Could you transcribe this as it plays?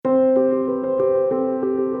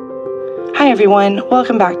Hi everyone,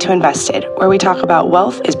 welcome back to Invested, where we talk about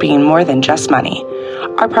wealth as being more than just money.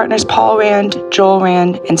 Our partners Paul Rand, Joel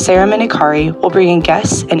Rand, and Sarah Minikari will bring in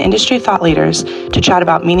guests and industry thought leaders to chat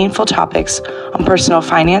about meaningful topics on personal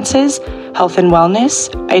finances, health and wellness,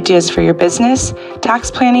 ideas for your business, tax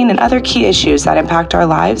planning, and other key issues that impact our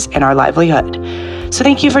lives and our livelihood. So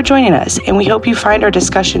thank you for joining us, and we hope you find our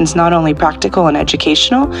discussions not only practical and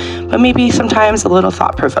educational, but maybe sometimes a little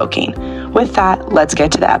thought-provoking. With that, let's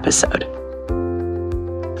get to the episode.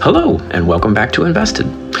 Hello, and welcome back to Invested.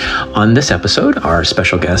 On this episode, our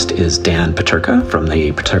special guest is Dan Paterka from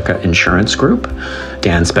the Paterka Insurance Group.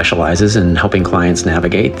 Dan specializes in helping clients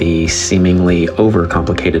navigate the seemingly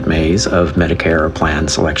overcomplicated maze of Medicare plan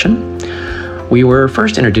selection. We were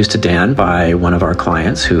first introduced to Dan by one of our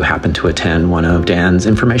clients who happened to attend one of Dan's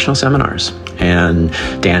informational seminars. And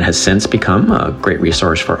Dan has since become a great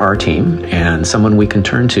resource for our team and someone we can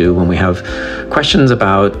turn to when we have questions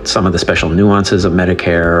about some of the special nuances of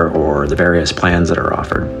Medicare or the various plans that are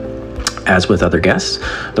offered. As with other guests,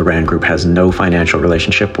 the RAND Group has no financial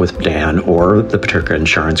relationship with Dan or the Paterka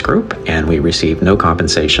Insurance Group, and we receive no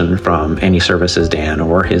compensation from any services Dan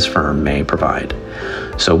or his firm may provide.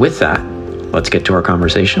 So with that, let's get to our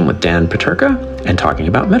conversation with Dan Paterka and talking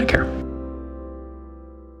about Medicare.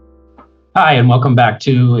 Hi, and welcome back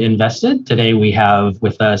to Invested. Today we have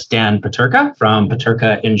with us Dan Paterka from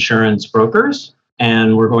Paterka Insurance Brokers,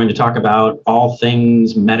 and we're going to talk about all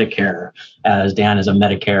things Medicare, as Dan is a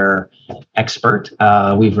Medicare expert.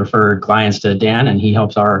 We've referred clients to Dan, and he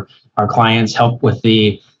helps our clients help with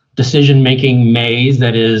the decision-making maze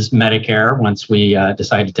that is Medicare once we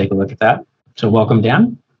decide to take a look at that. So welcome,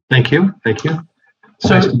 Dan. Thank you. It's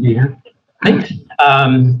nice to be here. Thanks.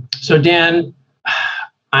 So Dan,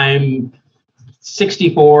 I'm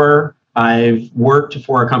 64. I've worked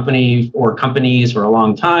for a company or companies for a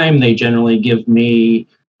long time. They generally give me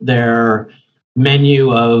their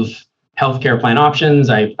menu of healthcare plan options.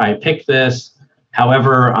 I pick this.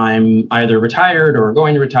 However, I'm either retired or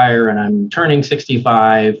going to retire, and I'm turning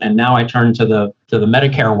 65. And now I turn to the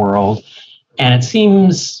Medicare world, and it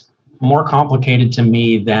seems more complicated to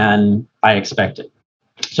me than I expected.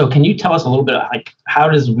 So can you tell us a little bit, like, how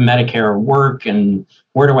does Medicare work, and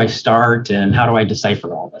where do I start, and how do I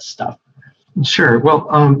decipher all this stuff? Sure.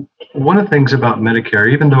 Well, one of the things about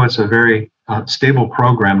Medicare, even though it's a very stable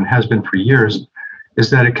program and has been for years, is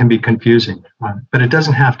that it can be confusing, but it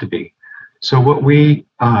doesn't have to be. So what we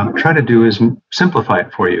try to do is simplify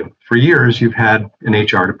it for you. For years, you've had an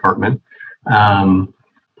HR department.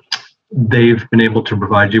 They've been able to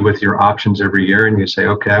provide you with your options every year, and you say,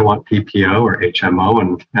 okay, I want PPO or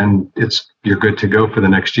HMO, and you're good to go for the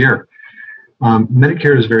next year.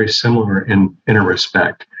 Medicare is very similar in a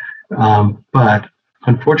respect, but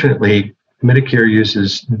unfortunately, Medicare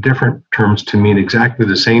uses different terms to mean exactly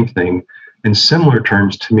the same thing and similar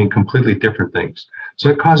terms to mean completely different things. So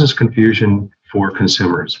it causes confusion for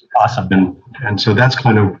consumers. Awesome. And so that's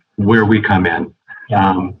kind of where we come in.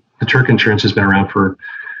 Yeah. Paterka Insurance has been around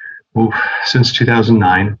since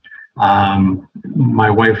 2009. My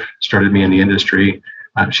wife started me in the industry.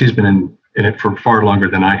 She's been in it for far longer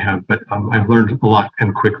than I have, but I've learned a lot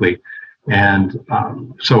and quickly. And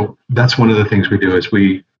so that's one of the things we do is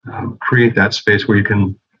we create that space where you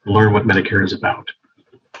can learn what Medicare is about.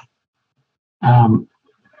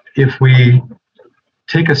 If we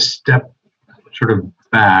take a step sort of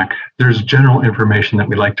back, there's general information that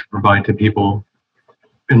we like to provide to people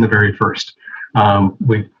in the very first.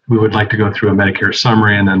 We would like to go through a Medicare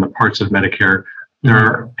summary and then the parts of Medicare. There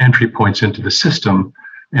are entry points into the system,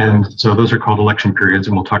 and so those are called election periods,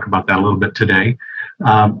 and we'll talk about that a little bit today.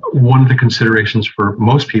 One of the considerations for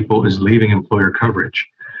most people is leaving employer coverage.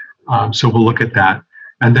 So we'll look at that,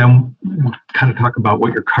 and then we'll kind of talk about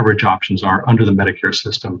what your coverage options are under the Medicare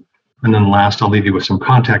system. And then last, I'll leave you with some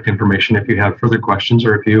contact information if you have further questions,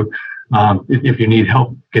 or if you need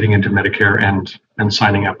help getting into Medicare and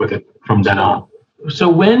signing up with it from then on. So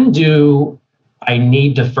when do I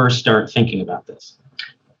need to first start thinking about this?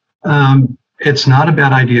 It's not a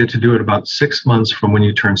bad idea to do it about 6 months from when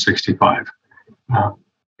you turn 65.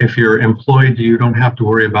 If you're employed, you don't have to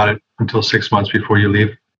worry about it until 6 months before you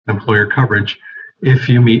leave employer coverage if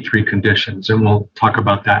you meet 3 conditions, and we'll talk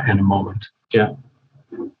about that in a moment. Yeah.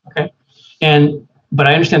 Okay. But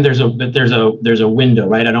I understand there's a window,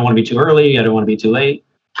 right? I don't want to be too early. I don't want to be too late.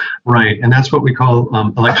 Right, and that's what we call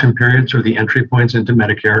election periods, or the entry points into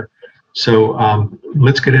Medicare. So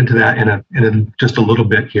let's get into that in just a little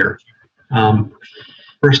bit here.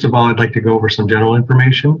 First of all, I'd like to go over some general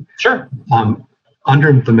information. Sure.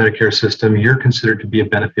 Under the Medicare system, you're considered to be a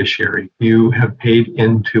beneficiary. You have paid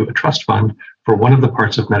into a trust fund for one of the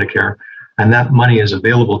parts of Medicare, and that money is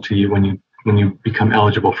available to you when you when you become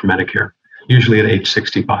eligible for Medicare, usually at age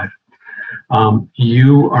 65.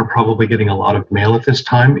 You are probably getting a lot of mail at this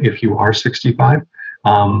time if you are 65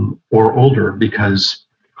 or older, because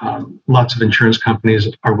lots of insurance companies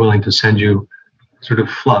are willing to send you sort of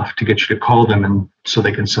fluff to get you to call them and so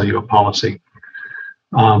they can sell you a policy.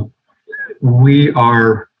 We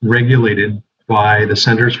are regulated by the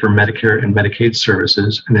Centers for Medicare and Medicaid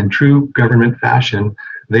Services, and in true government fashion,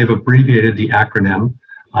 they've abbreviated the acronym,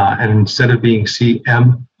 and instead of being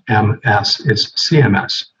CMMS, it's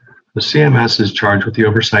CMS. The CMS is charged with the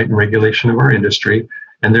oversight and regulation of our industry,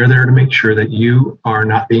 and they're there to make sure that you are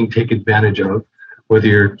not being taken advantage of, whether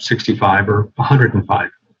you're 65 or 105.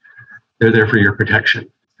 They're there for your protection,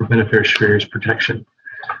 for beneficiaries' protection.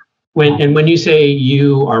 When you say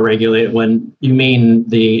you are regulated, when you mean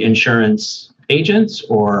the insurance agents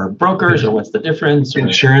or brokers, or what's the difference?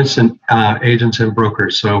 Insurance and agents and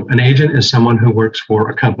brokers. So an agent is someone who works for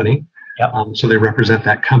a company. Yep. So they represent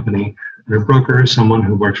that company. And a broker is someone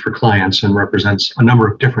who works for clients and represents a number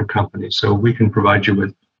of different companies. So we can provide you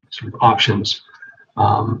with sort of options,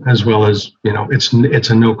 as well as, it's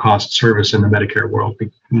a no-cost service in the Medicare world.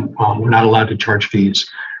 We're not allowed to charge fees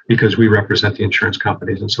because we represent the insurance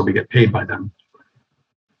companies, and so we get paid by them.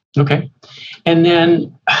 Okay. And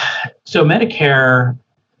then, so Medicare,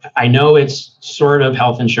 I know it's sort of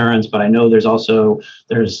health insurance, but I know there's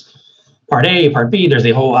Part A, Part B, there's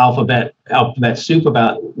a whole alphabet soup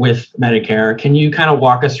with Medicare. Can you kind of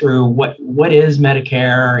walk us through what is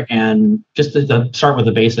Medicare, and just to start with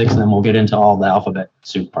the basics, and then we'll get into all the alphabet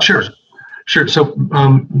soup parts. Sure. So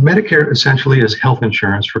Medicare essentially is health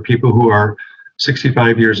insurance for people who are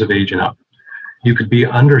 65 years of age and up. You could be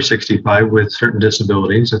under 65 with certain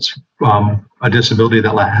disabilities. It's a disability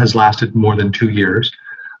that has lasted more than 2 years.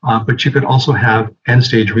 But you could also have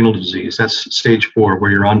end-stage renal disease. That's stage 4, where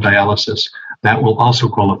you're on dialysis. That will also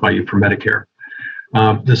qualify you for Medicare.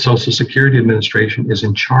 The Social Security Administration is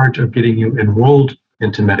in charge of getting you enrolled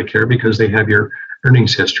into Medicare because they have your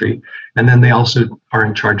earnings history. And then they also are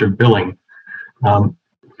in charge of billing.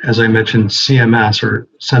 As I mentioned, CMS, or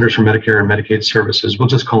Centers for Medicare and Medicaid Services, we'll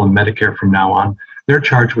just call them Medicare from now on. They're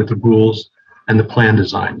charged with the rules and the plan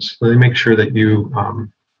designs. So they make sure that you,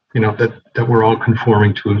 that we're all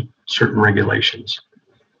conforming to certain regulations.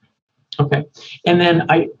 Okay. And then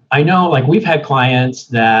I know, like, we've had clients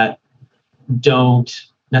that don't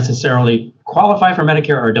necessarily qualify for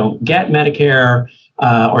Medicare, or don't get Medicare,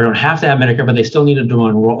 or don't have to have Medicare, but they still needed to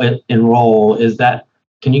enroll.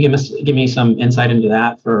 Can you give me some insight into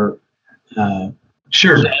that for?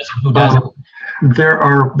 Sure. Who doesn't? There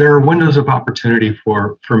are windows of opportunity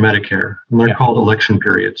for Medicare, and they're called election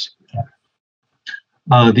periods.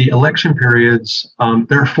 The election periods,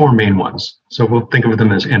 there are 4 main ones. So we'll think of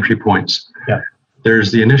them as entry points. Yeah.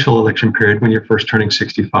 There's the initial election period when you're first turning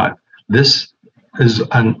 65. This is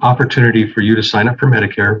an opportunity for you to sign up for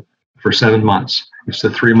Medicare for 7 months. It's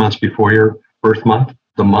the 3 months before your birth month,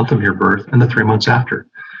 the month of your birth, and the 3 months after.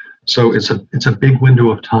 So it's a big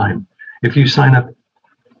window of time. If you sign up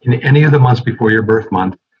in any of the months before your birth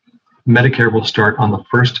month, Medicare will start on the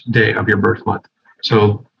first day of your birth month.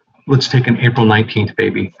 So let's take an April 19th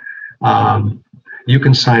baby. You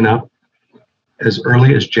can sign up as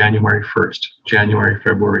early as January 1st, January,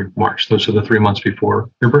 February, March. Those are the 3 months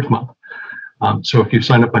before your birth month. So if you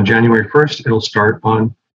sign up on January 1st, it'll start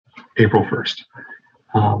on April 1st.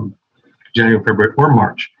 January, February, or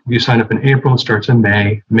March. If you sign up in April, it starts in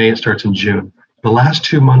May. May, it starts in June. The last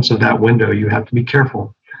 2 months of that window, you have to be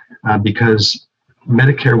careful because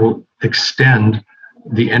Medicare will extend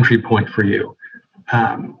the entry point for you.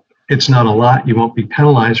 It's not a lot. You won't be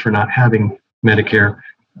penalized for not having Medicare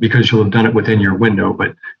because you'll have done it within your window,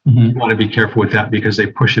 but you want to be careful with that because they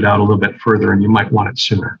push it out a little bit further and you might want it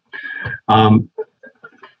sooner.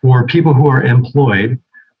 For people who are employed,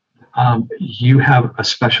 you have a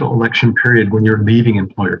special election period when you're leaving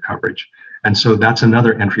employer coverage. And so that's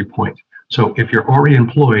another entry point. So if you're already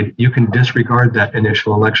employed, you can disregard that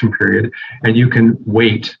initial election period and you can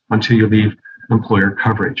wait until you leave employer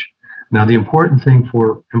coverage. Now, the important thing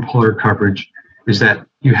for employer coverage is that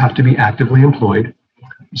you have to be actively employed.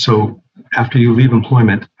 So after you leave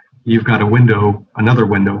employment, you've got another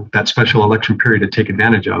window, that special election period to take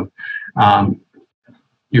advantage of.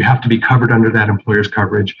 You have to be covered under that employer's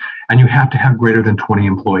coverage, and you have to have greater than 20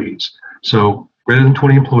 employees. So greater than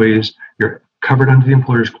 20 employees, you're covered under the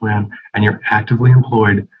employer's plan, and you're actively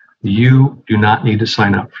employed. You do not need to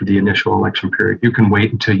sign up for the initial election period. You can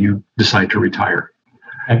wait until you decide to retire.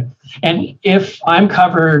 Okay. And if I'm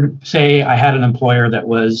covered, say I had an employer that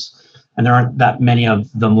was, and there aren't that many of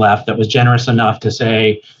them left, that was generous enough to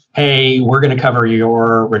say, hey, we're going to cover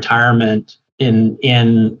your retirement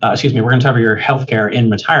we're going to cover your healthcare in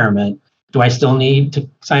retirement. Do I still need to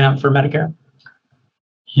sign up for Medicare?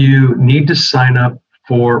 You need to sign up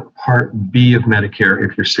for Part B of Medicare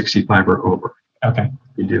if you're 65 or over. Okay.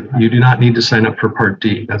 You do. You do not need to sign up for Part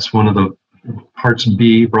D. That's one of the Parts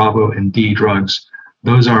B, Bravo, and D drugs.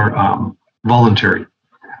 Those are voluntary.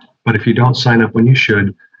 But if you don't sign up when you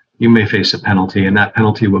should, you may face a penalty, and that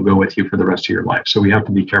penalty will go with you for the rest of your life. So we have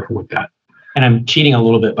to be careful with that. And I'm cheating a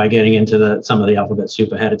little bit by getting into some of the alphabet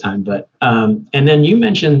soup ahead of time. But and then you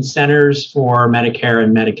mentioned Centers for Medicare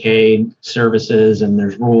and Medicaid Services, and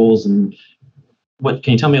there's rules. And what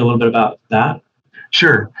can you tell me a little bit about that?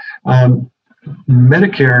 Sure.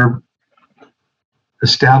 Medicare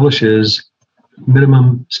establishes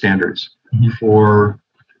minimum standards for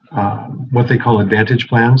what they call Advantage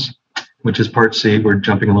plans, which is Part C. We're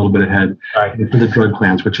jumping a little bit ahead. Right. For the drug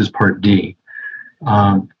plans, which is Part D.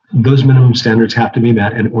 Those minimum standards have to be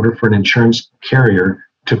met in order for an insurance carrier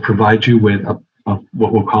to provide you with what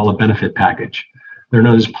we'll call a benefit package. They're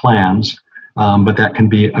known as plans, but that can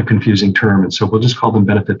be a confusing term, and so we'll just call them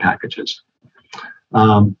benefit packages.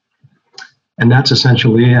 And that's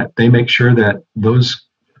essentially it. They make sure that those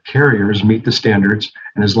carriers meet the standards,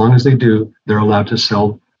 and as long as they do, they're allowed to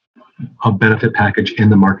sell a benefit package in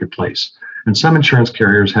the marketplace. And some insurance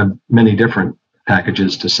carriers have many different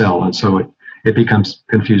packages to sell, and so it becomes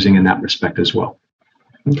confusing in that respect as well.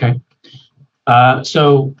 Okay.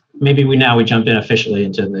 So maybe we jump in officially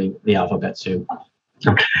into the alphabet soup.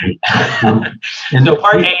 Okay. And so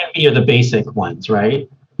Part A and B are the basic ones, right?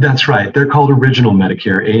 That's right. They're called Original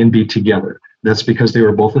Medicare, A and B together. That's because they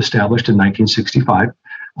were both established in 1965,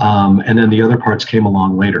 and then the other parts came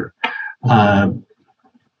along later. A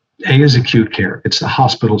is acute care. It's the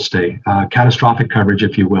hospital stay, catastrophic coverage,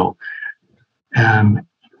 if you will.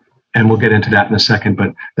 And we'll get into that in a second,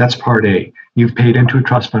 but that's Part A. You've paid into a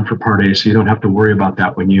trust fund for Part A, so you don't have to worry about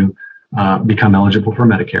that when you become eligible for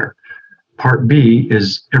Medicare. Part B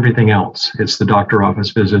is everything else. It's the doctor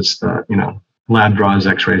office visits, the lab draws,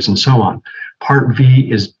 x-rays, and so on. Part B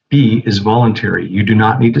is voluntary. You do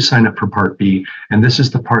not need to sign up for Part B, and this is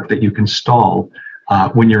the part that you can stall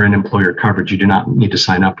when you're in employer coverage. You do not need to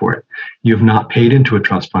sign up for it. You have not paid into a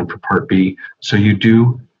trust fund for Part B, so you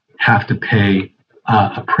do have to pay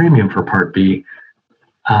a premium for Part B,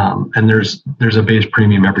 and there's a base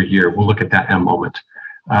premium every year. We'll look at that in a moment.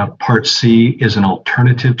 Part C is an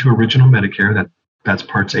alternative to Original Medicare. That's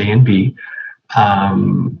Parts A and B,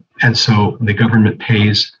 and so the government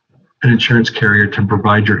pays an insurance carrier to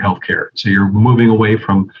provide your health care. So you're moving away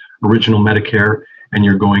from Original Medicare and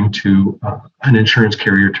you're going to an insurance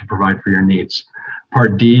carrier to provide for your needs.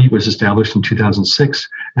 Part D was established in 2006,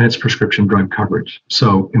 and it's prescription drug coverage.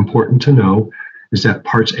 So important to know is that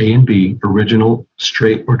Parts A and B, Original,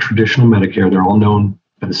 Straight, or Traditional Medicare, they're all known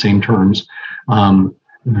by the same terms,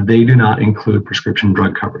 they do not include prescription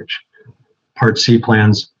drug coverage. Part C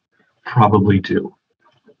plans probably do.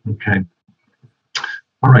 Okay.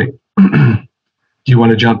 All right. Do you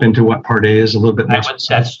want to jump into what Part A is a little bit more?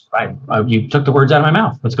 That's right. You took the words out of my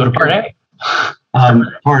mouth. Let's go to Part A.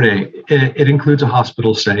 Part A, it includes a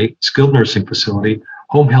hospital stay, skilled nursing facility,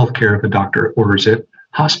 home health care if a doctor orders it,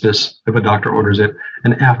 hospice if a doctor orders it,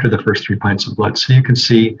 and after the first 3 pints of blood. So you can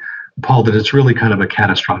see, Paul, that it's really kind of a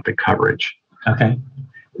catastrophic coverage. Okay.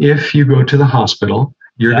 If you go to the hospital,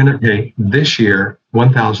 you're going to pay this year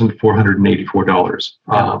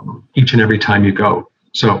 $1,484 each and every time you go.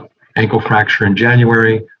 So ankle fracture in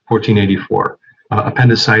January, $1,484.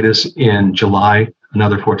 Appendicitis in July,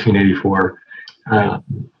 another $1,484.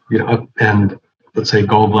 And let's say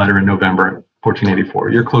gallbladder in November,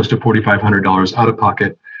 $1,484. You're close to $4,500 out of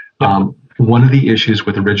pocket. One of the issues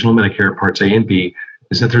with Original Medicare Parts A and B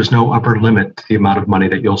is that there's no upper limit to the amount of money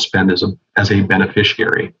that you'll spend as a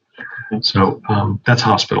beneficiary. So that's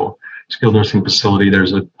hospital. Skilled nursing facility,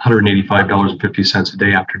 there's $185.50 a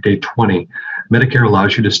day after day 20. Medicare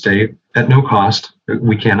allows you to stay at no cost.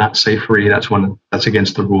 We cannot say free. That's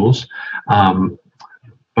against the rules.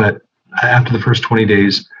 But after the first 20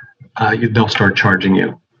 days, they'll start charging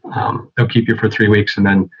you. They'll keep you for 3 weeks, and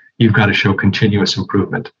then you've got to show continuous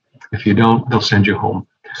improvement. If you don't, they'll send you home.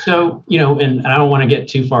 So, and I don't want to get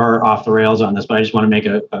too far off the rails on this, but I just want to make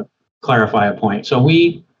clarify a point. So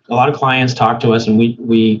a lot of clients talk to us, and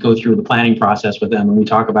we go through the planning process with them, and we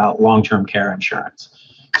talk about long-term care insurance.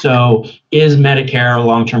 So is Medicare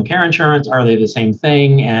long-term care insurance? Are they the same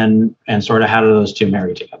thing? And sort of how do those two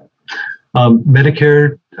marry together?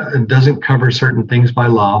 Medicare doesn't cover certain things by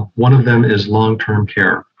law. One of them is long-term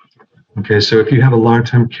care. Okay, so if you have a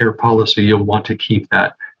long-term care policy, you'll want to keep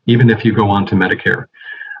that, even if you go on to Medicare.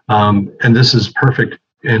 And this is perfect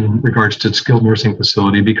in regards to skilled nursing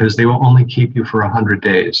facility because they will only keep you for 100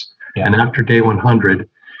 days. Yeah. And after day 100,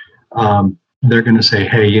 they're going to say,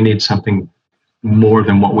 hey, you need something more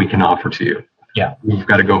than what we can offer to you. Yeah. You've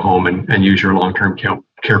got to go home and use your long-term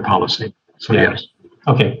care policy. So yes.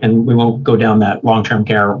 Okay, and we won't go down that long-term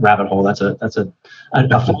care rabbit hole. That's a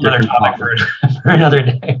whole other topic for another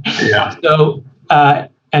day. Yeah. So,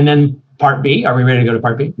 and then Part B. Are we ready to go to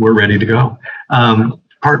Part B? We're ready to go.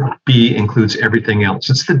 Part B includes everything else.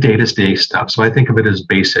 It's the day-to-day stuff. So I think of it as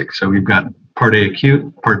basic. So we've got Part A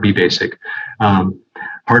acute, Part B basic.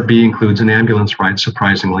 Part B includes an ambulance ride,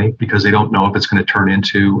 surprisingly, because they don't know if it's going to turn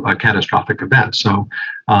into a catastrophic event. So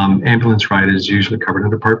ambulance ride is usually covered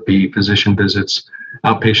under Part B, physician visits,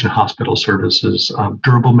 outpatient hospital services,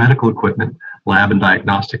 durable medical equipment, lab and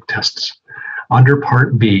diagnostic tests. Under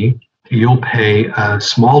Part B, you'll pay a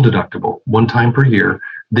small deductible one time per year.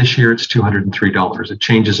 This year, it's $203. It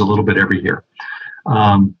changes a little bit every year.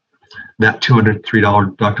 That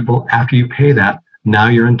 $203 deductible, after you pay that, now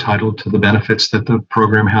you're entitled to the benefits that the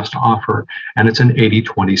program has to offer, and it's an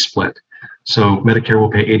 80-20 split. So Medicare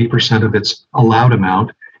will pay 80% of its allowed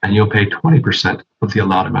amount, and you'll pay 20% of the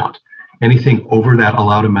allowed amount. Anything over that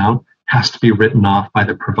allowed amount has to be written off by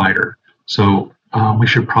the provider. So we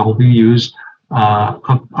should probably use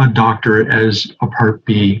a doctor as a Part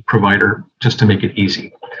B provider just to make it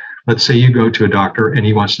easy. Let's say you go to a doctor and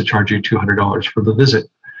he wants to charge you $200 for the visit.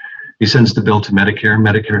 He sends the bill to Medicare.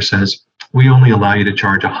 Medicare says, we only allow you to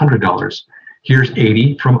charge $100. Here's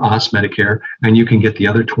 $80 from us, Medicare, and you can get the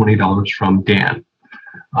other $20 from Dan.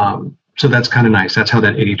 So that's kind of nice. That's how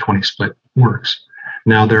that 80-20 split works.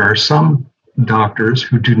 Now, there are some doctors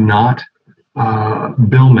who do not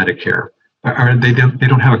bill Medicare, or they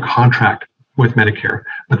don't have a contract with Medicare,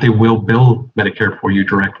 but they will bill Medicare for you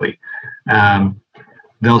directly.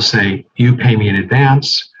 They'll say, you pay me in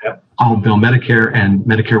advance, yep. I'll bill Medicare, and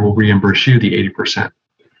Medicare will reimburse you the 80%.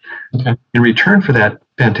 Okay. In return for that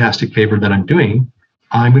fantastic favor that I'm doing,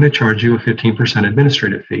 I'm going to charge you a 15%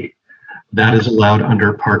 administrative fee. That is allowed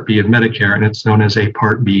under Part B of Medicare, and it's known as a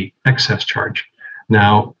Part B excess charge.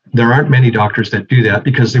 Now, there aren't many doctors that do that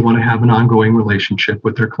because they want to have an ongoing relationship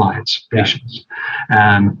with their clients, patients.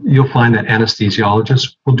 And you'll find that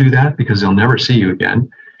anesthesiologists will do that because they'll never see you again.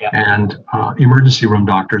 Yeah. And emergency room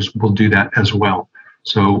doctors will do that as well.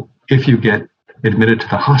 So if you get admitted to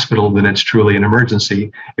the hospital, then it's truly an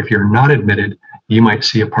emergency. If you're not admitted, you might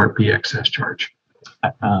see a Part B excess charge.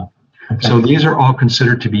 Okay. So these are all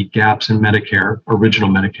considered to be gaps in Medicare, original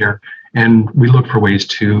Medicare, and we look for ways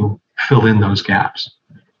to fill in those gaps.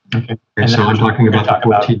 Okay. And so I'm talking about the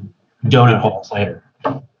 14 donut holes later.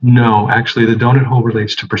 No, actually, the donut hole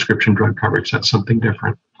relates to prescription drug coverage. That's something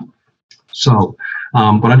different. So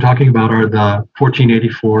what I'm talking about are the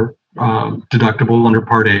 $1,484 deductible under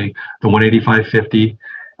Part A, the $185.50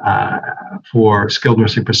 for skilled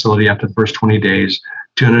nursing facility after the first 20 days,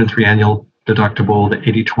 $203 annual deductible, the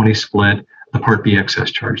 80-20 split, the Part B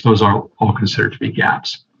excess charge. Those are all considered to be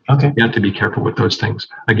gaps. Okay. You have to be careful with those things.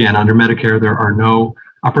 Again, under Medicare, there are no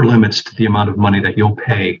upper limits to the amount of money that you'll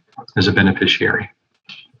pay as a beneficiary.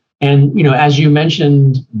 And, you know, as you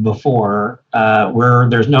mentioned before,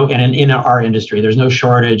 there's no, and in our industry, there's no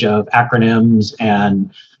shortage of acronyms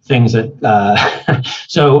and things that,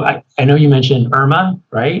 so I know you mentioned IRMA,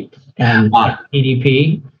 right? And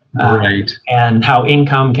EDP. Right. And how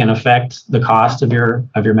income can affect the cost of your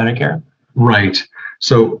Medicare. Right.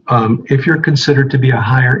 So if you're considered to be a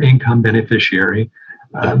higher income beneficiary,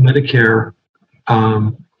 Medicare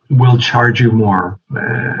will charge you more.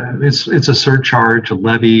 It's a surcharge, a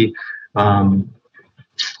levy, and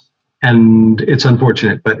it's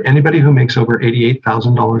unfortunate. But anybody who makes over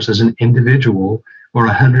 $88,000 as an individual or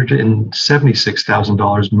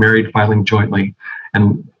 $176,000 married filing jointly,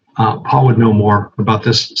 and Paul would know more about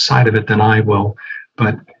this side of it than I will,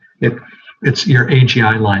 but it's your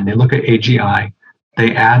AGI line. They look at AGI.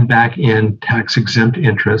 They add back in tax-exempt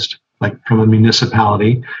interest, like from a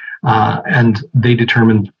municipality, and they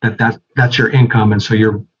determine that's your income, and so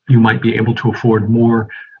you might be able to afford more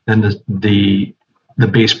than the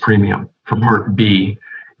base premium for Part B,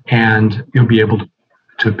 and you'll be able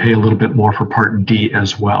to pay a little bit more for Part D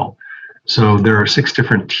as well. So there are 6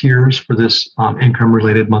 different tiers for this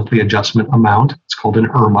income-related monthly adjustment amount. It's called an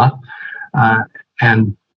IRMA,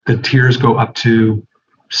 and the tiers go up to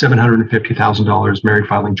 $750,000 married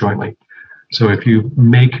filing jointly. So if you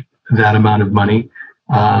make that amount of money,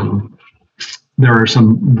 there are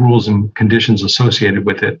some rules and conditions associated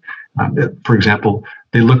with it. For example,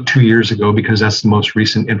 they looked 2 years ago because that's the most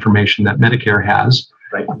recent information that Medicare has.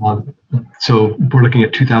 Right. So we're looking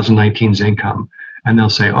at 2019's income. and they'll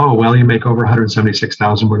say, oh, well, you make over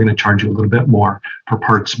 176,000. We're going to charge you a little bit more for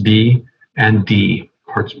parts B and D,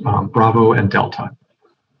 parts Bravo and Delta.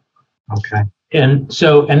 Okay. And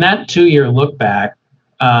that 2-year look back,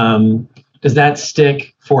 does that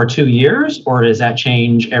stick for 2 years, or does that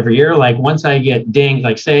change every year? Like once I get dinged,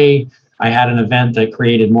 like say I had an event that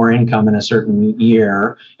created more income in a certain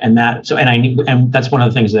year, and that's one of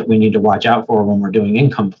the things that we need to watch out for when we're doing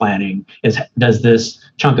income planning is, does this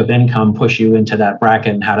chunk of income push you into that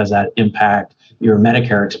bracket, and how does that impact your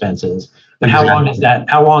Medicare expenses? But how long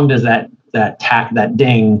does that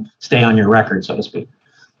ding stay on your record, so to speak?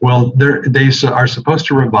 Well, they are supposed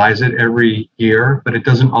to revise it every year, but it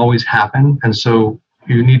doesn't always happen. And so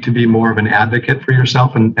you need to be more of an advocate for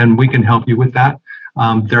yourself, and we can help you with that.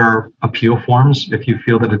 There are appeal forms if you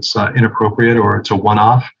feel that it's inappropriate or it's a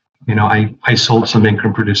one-off. I sold some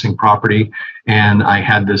income producing property and I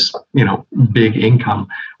had this, big income.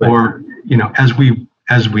 Right. Or,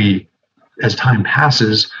 as time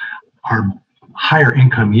passes, our higher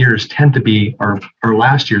income years tend to be our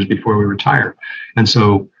last years before we retire. And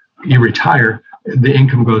so you retire, the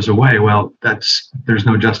income goes away. Well, there's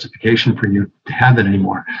no justification for you to have that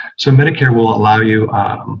anymore. So Medicare will allow you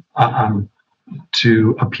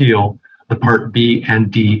to appeal the Part B and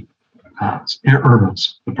D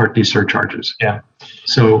IRMAs, the Part D surcharges. Yeah.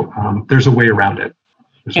 So there's a way around it.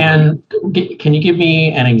 Can you give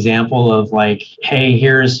me an example of like, hey,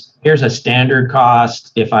 here's a standard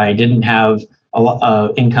cost if I didn't have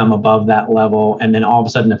income above that level, and then all of a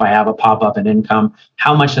sudden if I have a pop-up in income,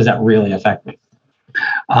 how much does that really affect me?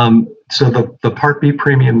 So the Part B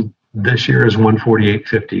premium this year is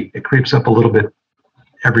 $148.50. It creeps up a little bit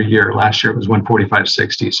every year. Last year it was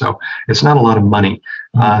 $145.60. So it's not a lot of money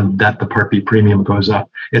that the Part B premium goes up.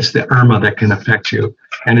 It's the IRMA that can affect you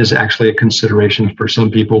and is actually a consideration for some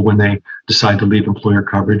people when they decide to leave employer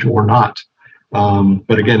coverage or not.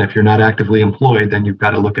 But again, if you're not actively employed, then you've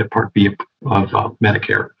got to look at Part B of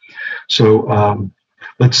Medicare. So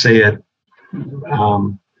let's say at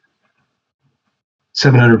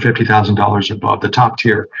 $750,000 above the top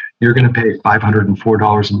tier, you're going to pay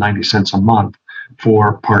 $504.90 a month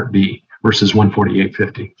for Part B versus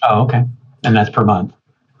 $148.50. Oh, okay. And that's per month.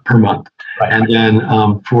 Per month. Right. And then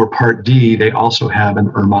for Part D, they also have an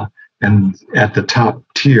IRMA, and at the top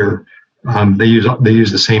tier, they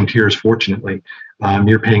use the same tiers. Fortunately,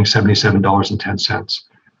 you're paying $77.10.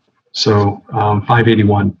 So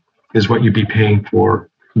 $581 is what you'd be paying for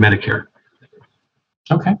Medicare.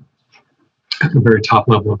 Okay. At the very top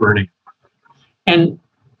level of earning. And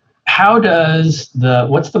how does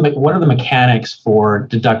what are the mechanics for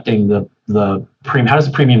deducting the premium? How does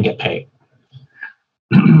the premium get paid?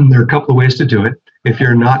 There are a couple of ways to do it. If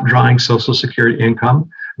you're not drawing Social Security income,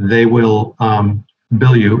 they will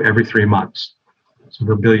bill you every 3 months. So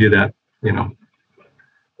they'll bill you that,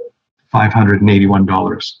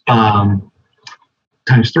 $581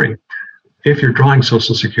 times 3. If you're drawing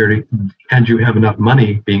Social Security and you have enough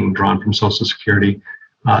money being drawn from Social Security,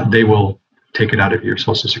 they will take it out of your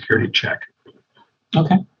Social Security check.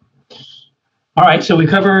 Okay. All right. So we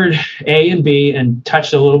covered A and B and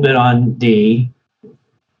touched a little bit on D.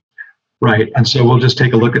 Right. And so we'll just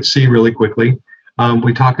take a look at C really quickly.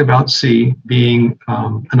 We talked about C being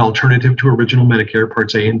an alternative to original Medicare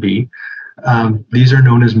Parts A and B. These are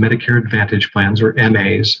known as Medicare Advantage plans, or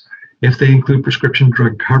MAs. If they include prescription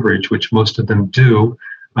drug coverage, which most of them do,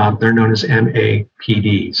 they're known as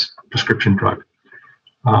MAPDs, prescription drug.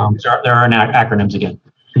 There are acronyms again.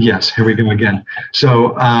 Yes, here we go again.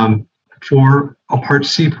 So for a Part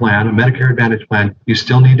C plan, a Medicare Advantage plan, you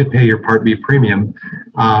still need to pay your Part B premium,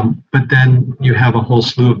 but then you have a whole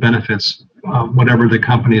slew of benefits, whatever the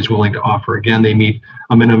company is willing to offer. Again, they meet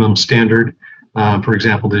a minimum standard. For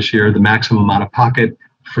example, this year, the maximum out of pocket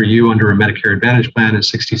for you under a Medicare Advantage plan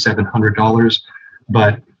is $6,700.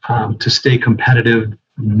 But to stay competitive,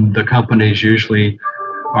 the companies usually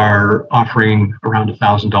are offering around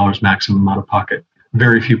 $1,000 maximum out of pocket.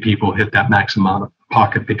 Very few people hit that maximum out of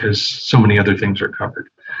pocket because so many other things are covered.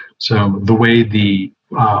 So the way the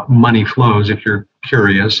money flows, if you're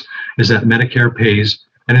curious, is that Medicare pays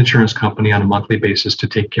an insurance company on a monthly basis to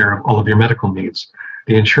take care of all of your medical needs.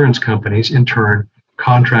 The insurance companies, in turn,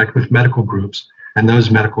 contract with medical groups, and those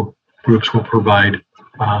medical groups will provide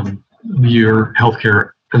your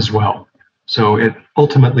healthcare as well. So it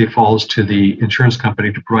ultimately falls to the insurance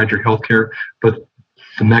company to provide your healthcare, but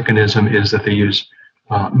the mechanism is that they use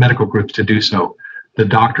medical groups to do so. The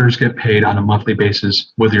doctors get paid on a monthly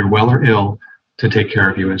basis, whether you're well or ill, to take care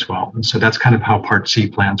of you as well. And so that's kind of how Part C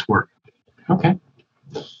plans work. Okay.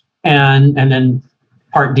 And then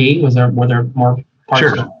Part D, were there more parts?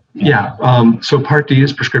 Sure. Yeah. So Part D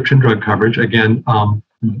is prescription drug coverage. Again,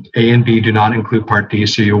 A and B do not include Part D,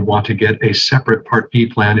 so you'll want to get a separate Part D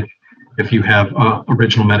plan if you have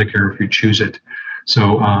original Medicare, if you choose it.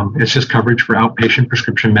 So it's just coverage for outpatient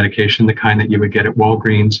prescription medication, the kind that you would get at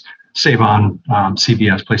Walgreens, Save-On,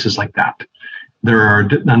 CVS, places like that. There are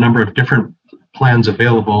a number of different plans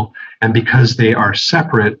available, and because they are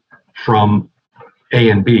separate from A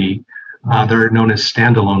and B, they're known as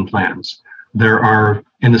standalone plans. There are,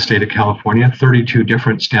 in the state of California, 32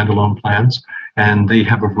 different standalone plans, and they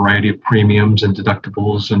have a variety of premiums and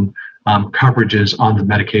deductibles and coverages on the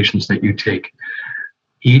medications that you take.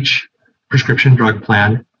 Each prescription drug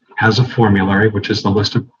plan has a formulary, which is the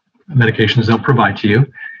list of medications they'll provide to you,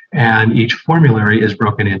 and each formulary is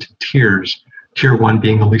broken into tiers. Tier 1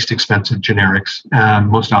 being the least expensive generics.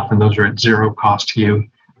 Most often those are at zero cost to you,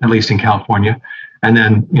 at least in California. And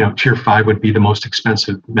then, Tier 5 would be the most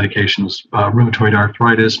expensive medications, rheumatoid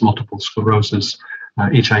arthritis, multiple sclerosis,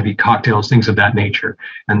 HIV cocktails, things of that nature.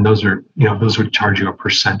 And those are, those would charge you a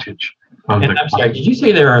percentage of and I'm sorry, did you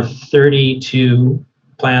say there are 32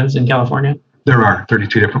 plans in California? There are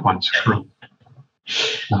 32 different ones.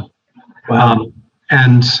 Wow.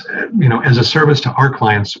 And, as a service to our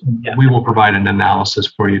clients, we will provide an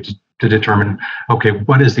analysis for you to determine, okay,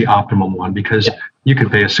 what is the optimum one? Because you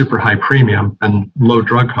could pay a super high premium and low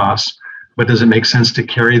drug costs, but does it make sense to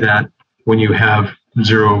carry that when you have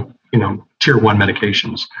zero, tier 1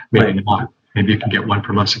 medications? Maybe not. Maybe you can get one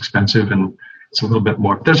for less expensive and it's a little bit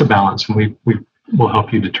more. There's a balance, and we will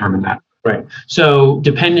help you determine that. Right. So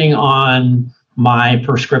depending on my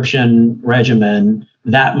prescription regimen,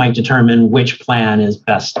 that might determine which plan is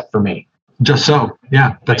best for me. Just so.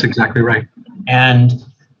 Yeah, that's exactly right. And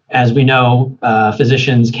as we know,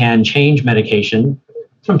 physicians can change medication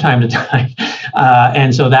from time to time.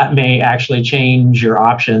 And so that may actually change your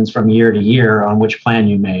options from year to year on which plan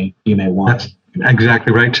you may want. That's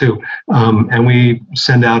exactly right too. And we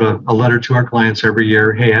send out a letter to our clients every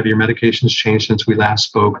year. Hey, have your medications changed since we last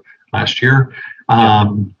spoke last year?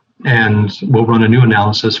 And we'll run a new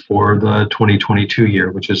analysis for the 2022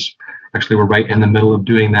 year, which is actually, we're right in the middle of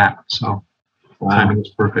doing that. So timing is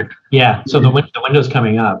perfect. Yeah. So the window's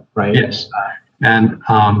coming up, right? Yes. And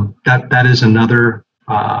that is another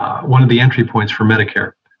one of the entry points for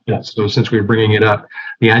Medicare. Yeah. So since we're bringing it up,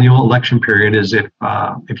 the annual election period is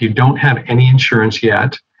if you don't have any insurance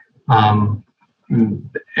yet, and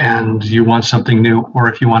you want something new, or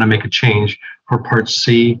if you want to make a change for Part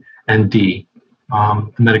C and D,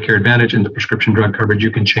 the Medicare Advantage and the prescription drug coverage,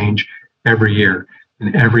 you can change every year.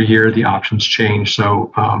 And every year the options change.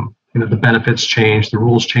 So the benefits change, the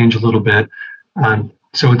rules change a little bit.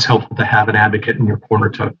 So it's helpful to have an advocate in your corner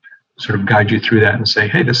to sort of guide you through that and say,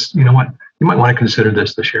 hey, this, you know what, you might want to consider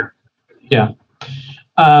this year. Yeah.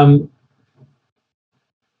 But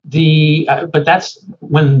that's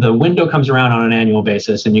when the window comes around on an annual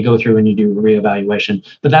basis and you go through and you do reevaluation,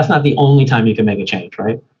 but that's not the only time you can make a change,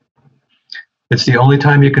 right? It's the only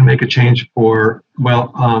time you can make a change for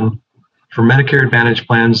Medicare Advantage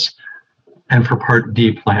plans and for Part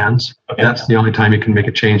D plans. Okay. That's the only time you can make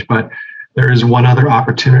a change. But there is one other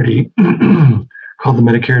opportunity called the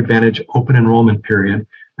Medicare Advantage Open Enrollment Period,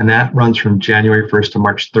 and that runs from January 1st to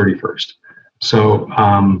March 31st. So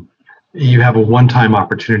you have a one-time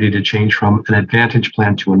opportunity to change from an Advantage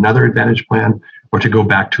plan to another Advantage plan, or to go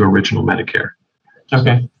back to original Medicare.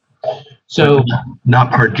 Okay. So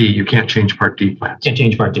not Part D. You can't change Part D plans. Can't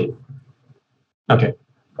change Part D. Okay.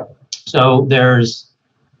 So there's,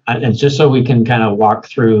 and just so we can kind of walk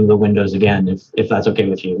through the windows again, if that's okay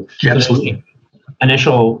with you. Yeah, so absolutely.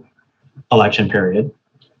 Initial election period,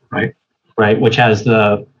 right, which has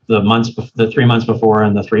the 3 months before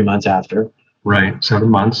and the 3 months after. Right, 7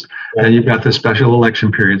 months. Right. And you've got the special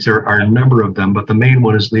election periods. There are a number of them, but the main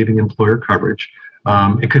one is leaving employer coverage.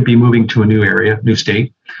 It could be moving to a new area, new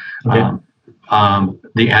state. Okay.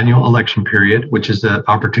 The annual election period, which is the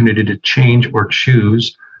opportunity to change or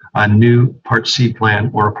choose a new Part C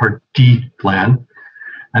plan or a Part D plan.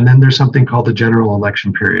 And then there's something called the general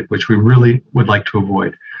election period, which we really would like to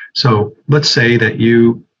avoid. So let's say that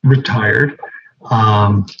you retired,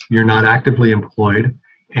 you're not actively employed,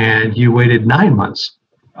 and you waited 9 months.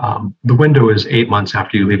 The window is 8 months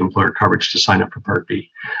after you leave employer coverage to sign up for Part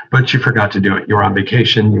B, but you forgot to do it. You were on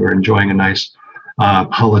vacation, you were enjoying a nice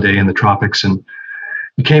holiday in the tropics, and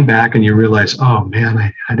you came back and you realized, oh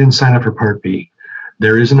man, I didn't sign up for Part B.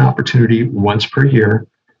 There is an opportunity once per year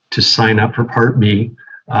to sign up for Part B.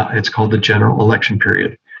 It's called the general election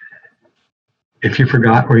period. If you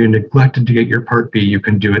forgot or you neglected to get your Part B, you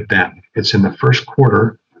can do it then. It's in the first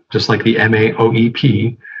quarter, just like the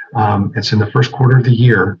MAOEP. It's in the first quarter of the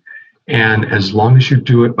year, And as long as you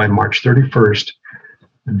do it by March 31st,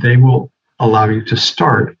 they will allow you to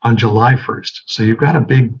start on July 1st. So you've got a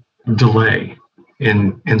big delay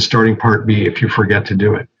in starting Part B if you forget to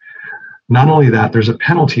do it. Not only that, there's a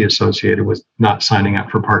penalty associated with not signing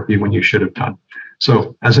up for Part B when you should have done.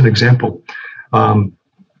 So as an example,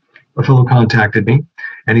 a fellow contacted me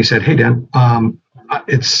and he said, "Hey, Dan,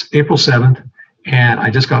 it's April 7th and I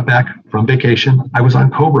just got back from vacation. I was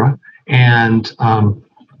on Cobra and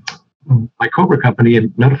my Cobra company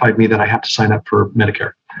had notified me that I have to sign up for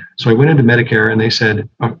Medicare. So I went into Medicare and they said,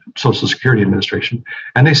 Social Security Administration,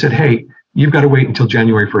 and they said, hey, you've got to wait until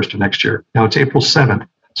January 1st of next year. Now it's April 7th.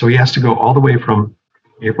 So he has to go all the way from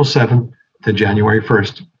April 7th to January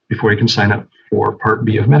 1st before he can sign up for Part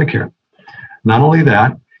B of Medicare. Not only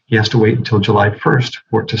that, he has to wait until July 1st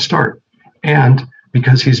for it to start. And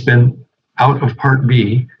because he's been out of Part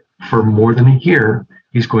B for more than a year,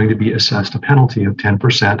 he's going to be assessed a penalty of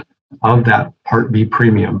 10% of that Part B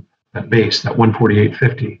premium, that base, that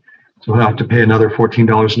 $148.50. So he'll have to pay another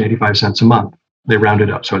 $14.85 a month. They round it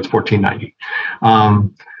up, so it's $14.90.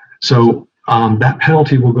 That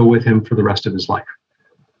penalty will go with him for the rest of his life.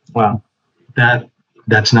 Wow.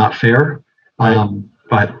 That's not fair, Right.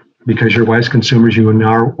 But because you're wise consumers, you are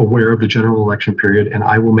now aware of the general election period, and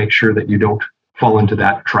I will make sure that you don't fall into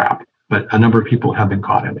that trap. But a number of people have been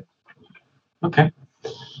caught in it. Okay.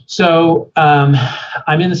 So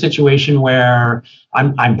I'm in the situation where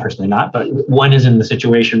I'm personally not, but one is in the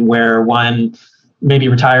situation where one maybe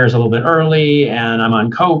retires a little bit early and I'm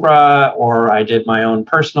on Cobra, or I did my own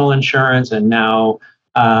personal insurance. And now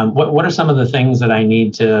what are some of the things that I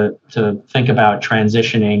need to think about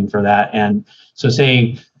transitioning for that? And so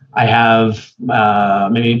say I have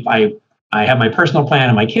maybe I have my personal plan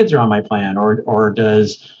and my kids are on my plan, or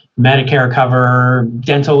does Medicare cover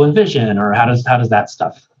dental and vision, or how does that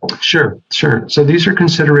stuff work? Sure. So these are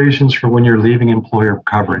considerations for when you're leaving employer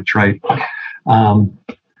coverage, right?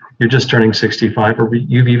 You're just turning 65, or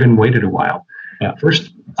you've even waited a while. Yeah.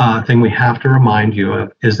 First thing we have to remind you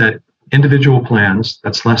of is that individual plans,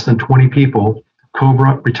 that's less than 20 people,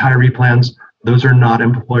 Cobra retiree plans, those are not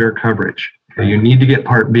employer coverage. Okay? You need to get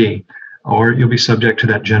Part B, or you'll be subject to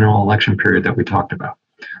that general election period that we talked about.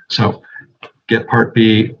 So get Part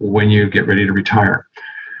B when you get ready to retire.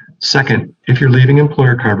 Second, if you're leaving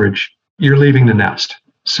employer coverage, you're leaving the nest.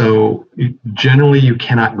 So generally you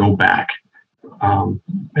cannot go back.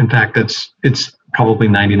 In fact, it's probably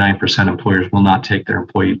 99% employers will not take their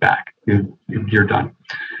employee back. You're done.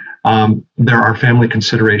 There are family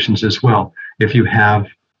considerations as well. If you have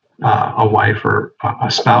a wife or a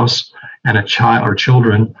spouse and a child or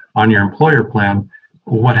children on your employer plan,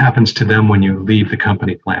 what happens to them when you leave the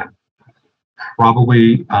company plan?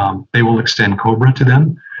 Probably they will extend Cobra to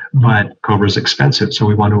them, but Cobra is expensive, so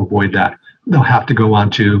we want to avoid that. They'll have to go on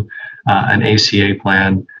to an ACA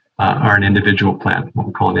plan or an individual plan, what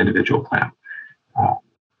we call an individual plan.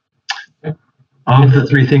 Of the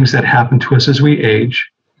three things that happen to us as we age,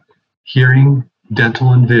 hearing,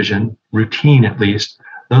 dental, and vision, routine at least,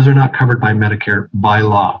 those are not covered by Medicare by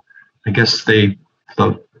law. I guess the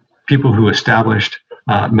people who established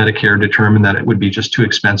Medicare determined that it would be just too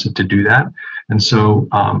expensive to do that. And so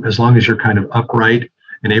as long as you're kind of upright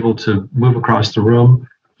and able to move across the room,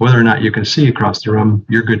 whether or not you can see across the room,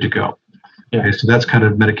 you're good to go. Yeah. Okay, so that's kind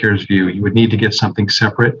of Medicare's view. You would need to get something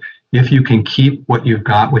separate. If you can keep what you've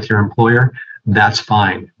got with your employer, that's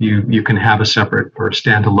fine. You can have a separate or a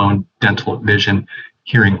standalone dental, vision,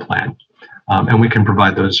 hearing plan. And we can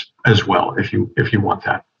provide those as well if you want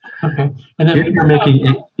that. Okay. And then if you're making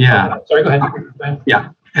sorry, go ahead. Yeah.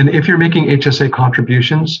 And if you're making HSA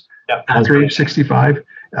contributions after age 65,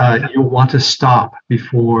 you'll want to stop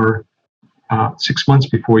before 6 months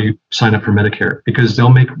before you sign up for Medicare, because they'll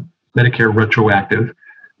make Medicare retroactive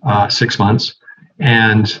 6 months.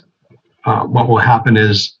 And what will happen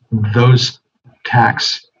is those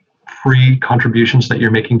tax-free contributions that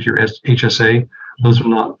you're making to your HSA, those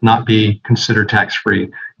will not be considered tax-free.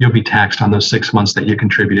 You'll be taxed on those 6 months that you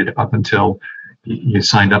contributed up until you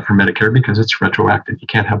signed up for Medicare, because it's retroactive. You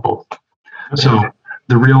can't have both. Okay. So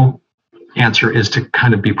the real answer is to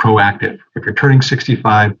kind of be proactive. If you're turning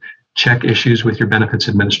 65, check issues with your benefits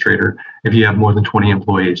administrator. If you have more than 20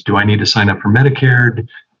 employees, do I need to sign up for Medicare?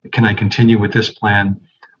 Can I continue with this plan?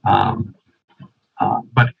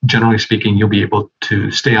 But generally speaking, you'll be able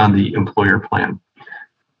to stay on the employer plan.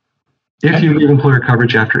 If you leave employer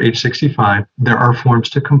coverage after age 65, there are forms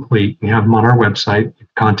to complete. We have them on our website.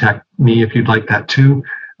 Contact me if you'd like that too.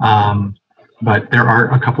 But there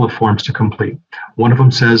are a couple of forms to complete. One of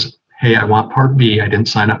them says, hey, I want Part B. I didn't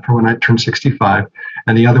sign up for when I turned 65.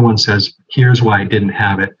 And the other one says, here's why I didn't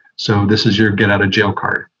have it. So this is your get out of jail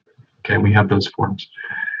card. Okay, we have those forms.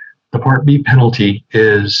 The Part B penalty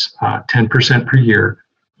is 10% per year,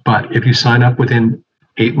 but if you sign up within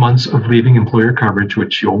 8 months of leaving employer coverage,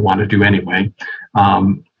 which you'll want to do anyway,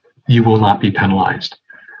 you will not be penalized.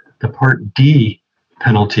 The Part D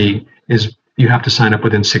penalty is you have to sign up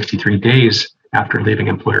within 63 days after leaving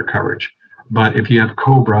employer coverage. But if you have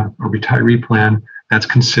COBRA or retiree plan, that's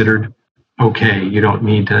considered okay. You don't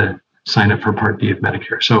need to sign up for Part D of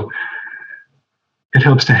Medicare. So it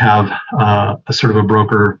helps to have a sort of a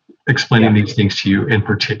broker explaining these things to you in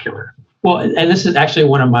particular. Well, and this is actually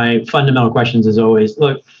one of my fundamental questions is always,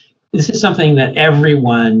 look, this is something that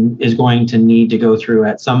everyone is going to need to go through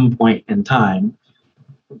at some point in time.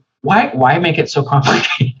 Why make it so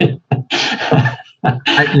complicated?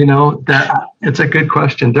 That it's a good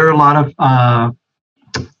question. There are a lot of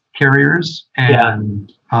carriers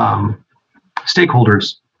and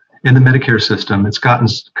stakeholders in the Medicare system. It's gotten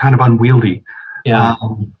kind of unwieldy. Yeah.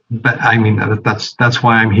 But I mean, that's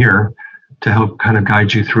why I'm here, to help kind of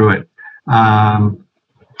guide you through it.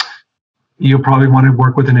 You'll probably want to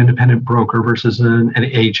work with an independent broker versus an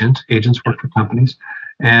agent. Agents work for companies,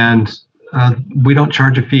 and we don't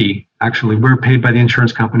charge a fee. Actually, we're paid by the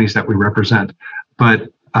insurance companies that we represent,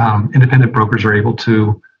 but independent brokers are able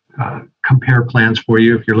to compare plans for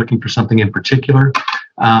you if you're looking for something in particular,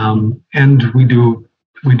 and we do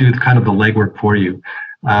kind of the legwork for you.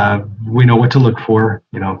 We know what to look for.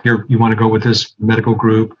 If you want to go with this medical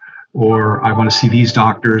group, or I want to see these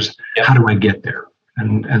doctors, how do I get there?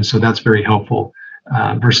 And so that's very helpful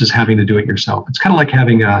versus having to do it yourself. It's kind of like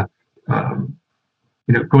having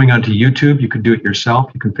going onto YouTube. You could do it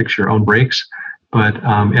yourself. You can fix your own brakes, but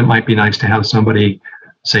it might be nice to have somebody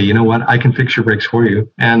say, you know what, I can fix your brakes for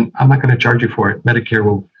you, and I'm not going to charge you for it. Medicare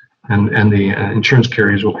will, and the insurance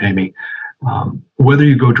carriers will pay me. Whether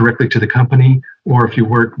you go directly to the company or if you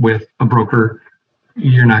work with a broker,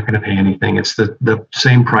 you're not going to pay anything. It's the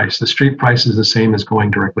same price. The street price is the same as going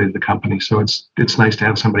directly to the company. So it's nice to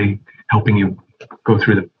have somebody helping you go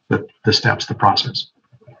through the steps, the process.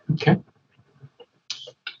 Okay.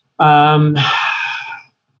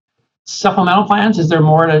 Supplemental plans, is there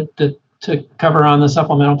more to cover on the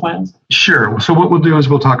supplemental plans? Sure. So what we'll do is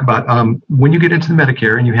we'll talk about when you get into the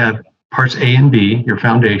Medicare and you have parts A and B, your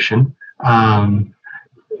foundation,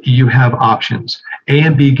 you have options. A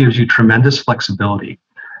and B gives you tremendous flexibility.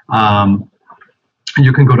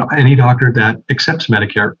 You can go to any doctor that accepts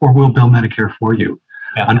Medicare or will bill Medicare for you.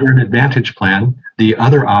 Yeah. Under an Advantage plan, the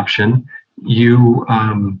other option, you're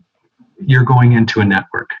going into a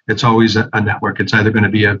network. It's always a network. It's either going to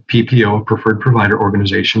be a PPO, a preferred provider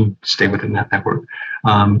organization, stay within that network.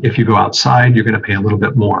 If you go outside, you're going to pay a little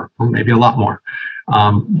bit more, or maybe a lot more.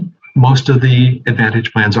 Most of the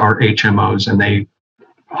Advantage plans are HMOs, and they,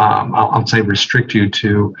 I'll say, restrict you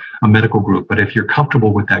to a medical group. But if you're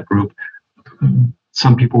comfortable with that group,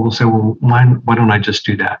 some people will say, well, why don't I just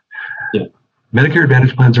do that? Yeah. Medicare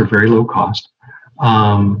Advantage plans are very low cost.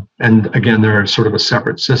 And again, they're sort of a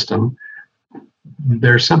separate system.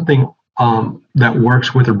 There's something that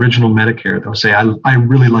works with original Medicare. They'll say, I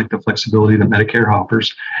really like the flexibility that Medicare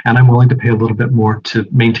offers, and I'm willing to pay a little bit more to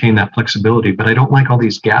maintain that flexibility, but I don't like all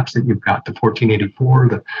these gaps that you've got, the 1484,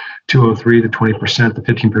 the 203, the 20%, the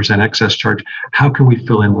 15% excess charge. How can we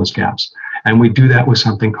fill in those gaps? And we do that with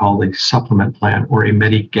something called a supplement plan or a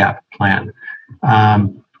Medigap plan.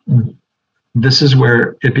 This is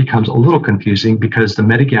where it becomes a little confusing because the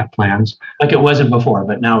Medigap plans... Like it wasn't before,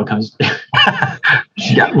 but now it comes...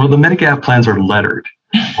 Yeah, well, the Medigap plans are lettered,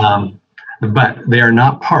 but they are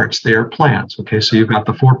not parts, they are plans. Okay, so you've got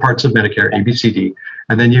the 4 parts of Medicare, A, B, C, D,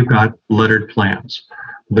 and then you've got lettered plans.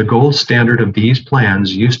 The gold standard of these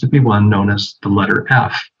plans used to be one known as the letter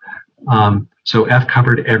F. So F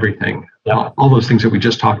covered everything, all those things that we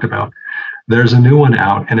just talked about. There's a new one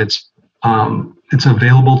out, and it's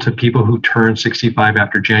available to people who turn 65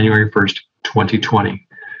 after January 1st, 2020.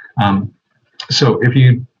 So if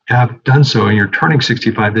you have done so and you're turning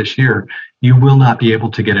 65 this year, you will not be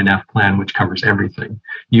able to get an F plan, which covers everything.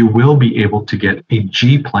 You will be able to get a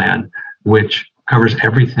G plan, which covers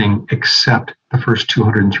everything except the first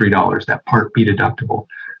 $203, that Part B deductible.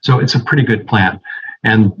 So it's a pretty good plan.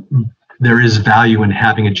 And there is value in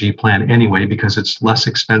having a G plan anyway, because it's less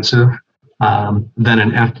expensive than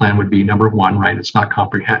an F plan would be, number one, right? It's not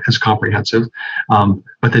as comprehensive.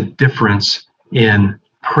 But the difference in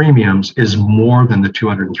premiums is more than the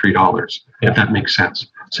 $203, if that makes sense.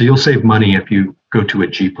 So you'll save money if you go to a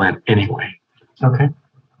G plan anyway. Okay.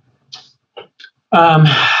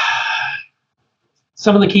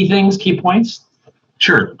 Some of the key things, key points?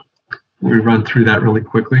 Sure. We run through that really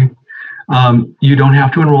quickly. You don't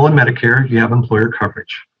have to enroll in Medicare if you have employer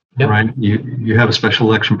coverage. Yep. right? You have a special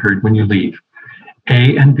election period when you leave.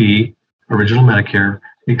 A and B, original Medicare,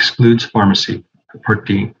 excludes pharmacy, Part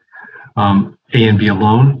D. A and B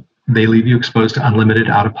alone, they leave you exposed to unlimited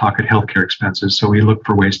out-of-pocket healthcare expenses. So we look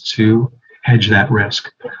for ways to hedge that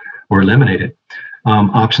risk or eliminate it.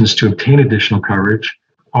 Options to obtain additional coverage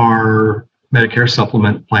are Medicare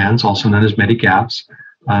supplement plans, also known as Medicaps,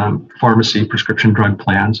 pharmacy prescription drug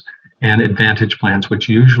plans, and Advantage plans, which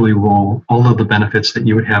usually roll all of the benefits that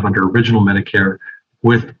you would have under original Medicare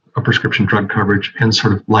with a prescription drug coverage and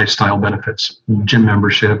sort of lifestyle benefits, gym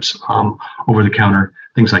memberships, over-the-counter,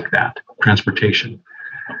 things like that, transportation.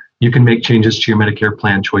 You can make changes to your Medicare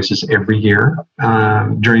plan choices every year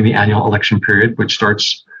during the annual election period, which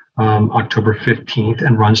starts October 15th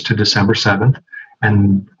and runs to December 7th.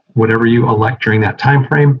 And whatever you elect during that time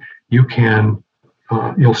frame,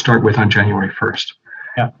 you'll start with on January 1st.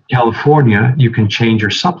 Yeah. California, you can change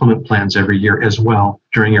your supplement plans every year as well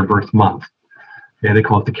during your birth month. Yeah, they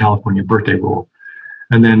call it the California birthday rule.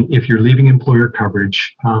 And then if you're leaving employer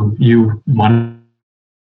coverage, you want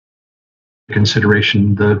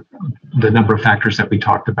consideration the number of factors that we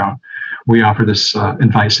talked about. We offer this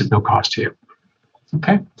advice at no cost to you.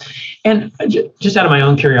 Okay. And just out of my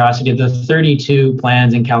own curiosity, the 32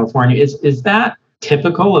 plans in California, is that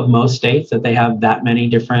typical of most states that they have that many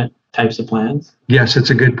different types of plans? Yes,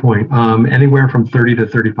 it's a good point. Anywhere from 30 to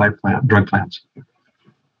 35 drug plans.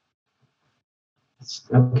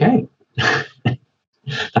 Okay.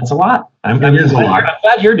 That's a lot. I'm glad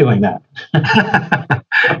you're doing that.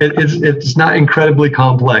 It's not incredibly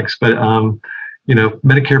complex, but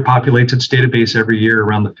Medicare populates its database every year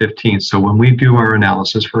around the 15th. So when we do our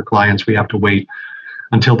analysis for clients, we have to wait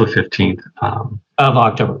until the 15th of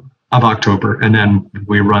October, and then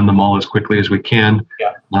we run them all as quickly as we can,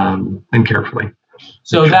 and carefully.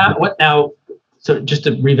 So So just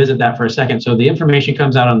to revisit that for a second. So the information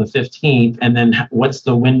comes out on the 15th, and then what's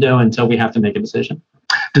the window until we have to make a decision?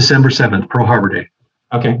 December 7th, Pearl Harbor Day.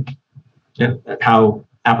 Okay. Yeah. How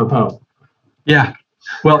apropos. Yeah.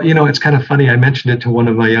 Well, it's kind of funny. I mentioned it to one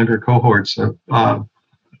of my younger cohorts of Pearl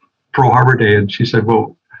Harbor Day, and she said,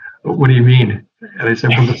 well, what do you mean? And I said,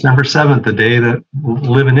 well, December 7th, the day that will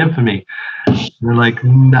live in infamy. And they're like,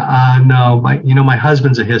 no, my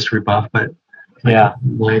husband's a history buff, but yeah.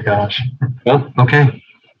 My gosh. Well, okay.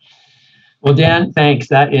 Well, Dan, thanks.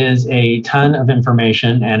 That is a ton of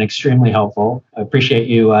information and extremely helpful. I appreciate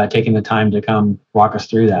you taking the time to come walk us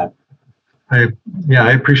through that. I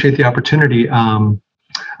appreciate the opportunity.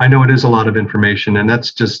 I know it is a lot of information, and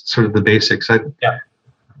that's just sort of the basics.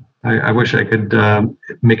 I wish I could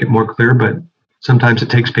make it more clear, but sometimes it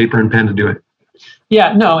takes paper and pen to do it.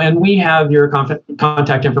 Yeah, no, and we have your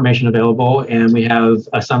contact information available, and we have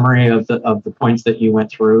a summary of the points that you went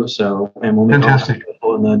through. So, and we'll make it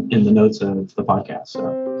available in the notes of the podcast.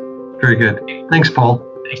 So, very good. Thanks, Paul.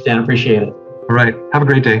 Thanks, Dan. Appreciate it. All right. Have a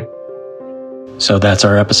great day. So that's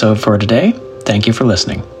our episode for today. Thank you for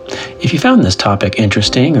listening. If you found this topic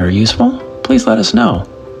interesting or useful, please let us know.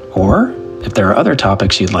 Or if there are other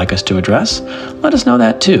topics you'd like us to address, let us know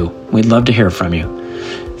that too. We'd love to hear from you.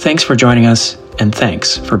 Thanks for joining us, and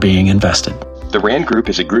thanks for being invested. The RAND Group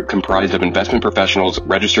is a group comprised of investment professionals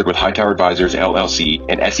registered with Hightower Advisors, LLC,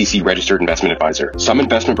 an SEC-registered investment advisor. Some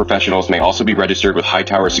investment professionals may also be registered with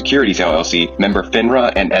Hightower Securities, LLC, member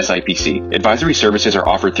FINRA and SIPC. Advisory services are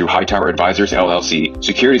offered through Hightower Advisors, LLC.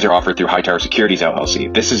 Securities are offered through Hightower Securities,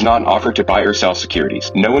 LLC. This is not an offer to buy or sell securities.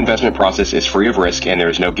 No investment process is free of risk, and there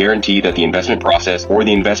is no guarantee that the investment process or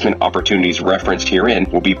the investment opportunities referenced herein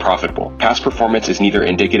will be profitable. Past performance is neither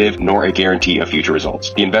indicative nor a guarantee of future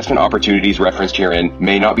results. The investment opportunities referenced herein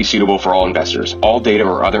may not be suitable for all investors. All data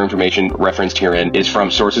or other information referenced herein is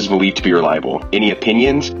from sources believed to be reliable. Any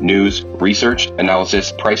opinions, news, research,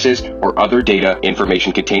 analysis, prices, or other data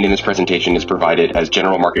information contained in this presentation is provided as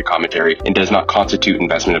general market commentary and does not constitute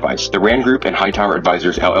investment advice. The RAND Group and Hightower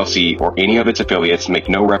Advisors, LLC, or any of its affiliates make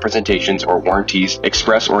no representations or warranties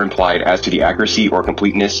express or implied as to the accuracy or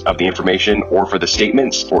completeness of the information or for the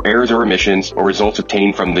statements or errors or omissions or results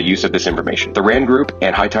obtained from the use of this information. The RAND Group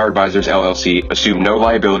and Hightower Advisors, LLC assume no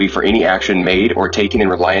liability for any action made or taken in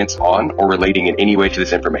reliance on or relating in any way to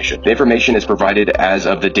this information. The information is provided as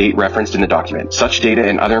of the date referenced in the document. Such data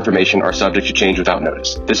and other information are subject to change without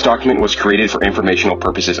notice. This document was created for informational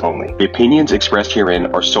purposes only. The opinions expressed herein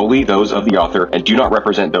are solely those of the author and do not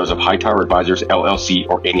represent those of Hightower Advisors, LLC,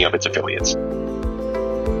 or any of its affiliates.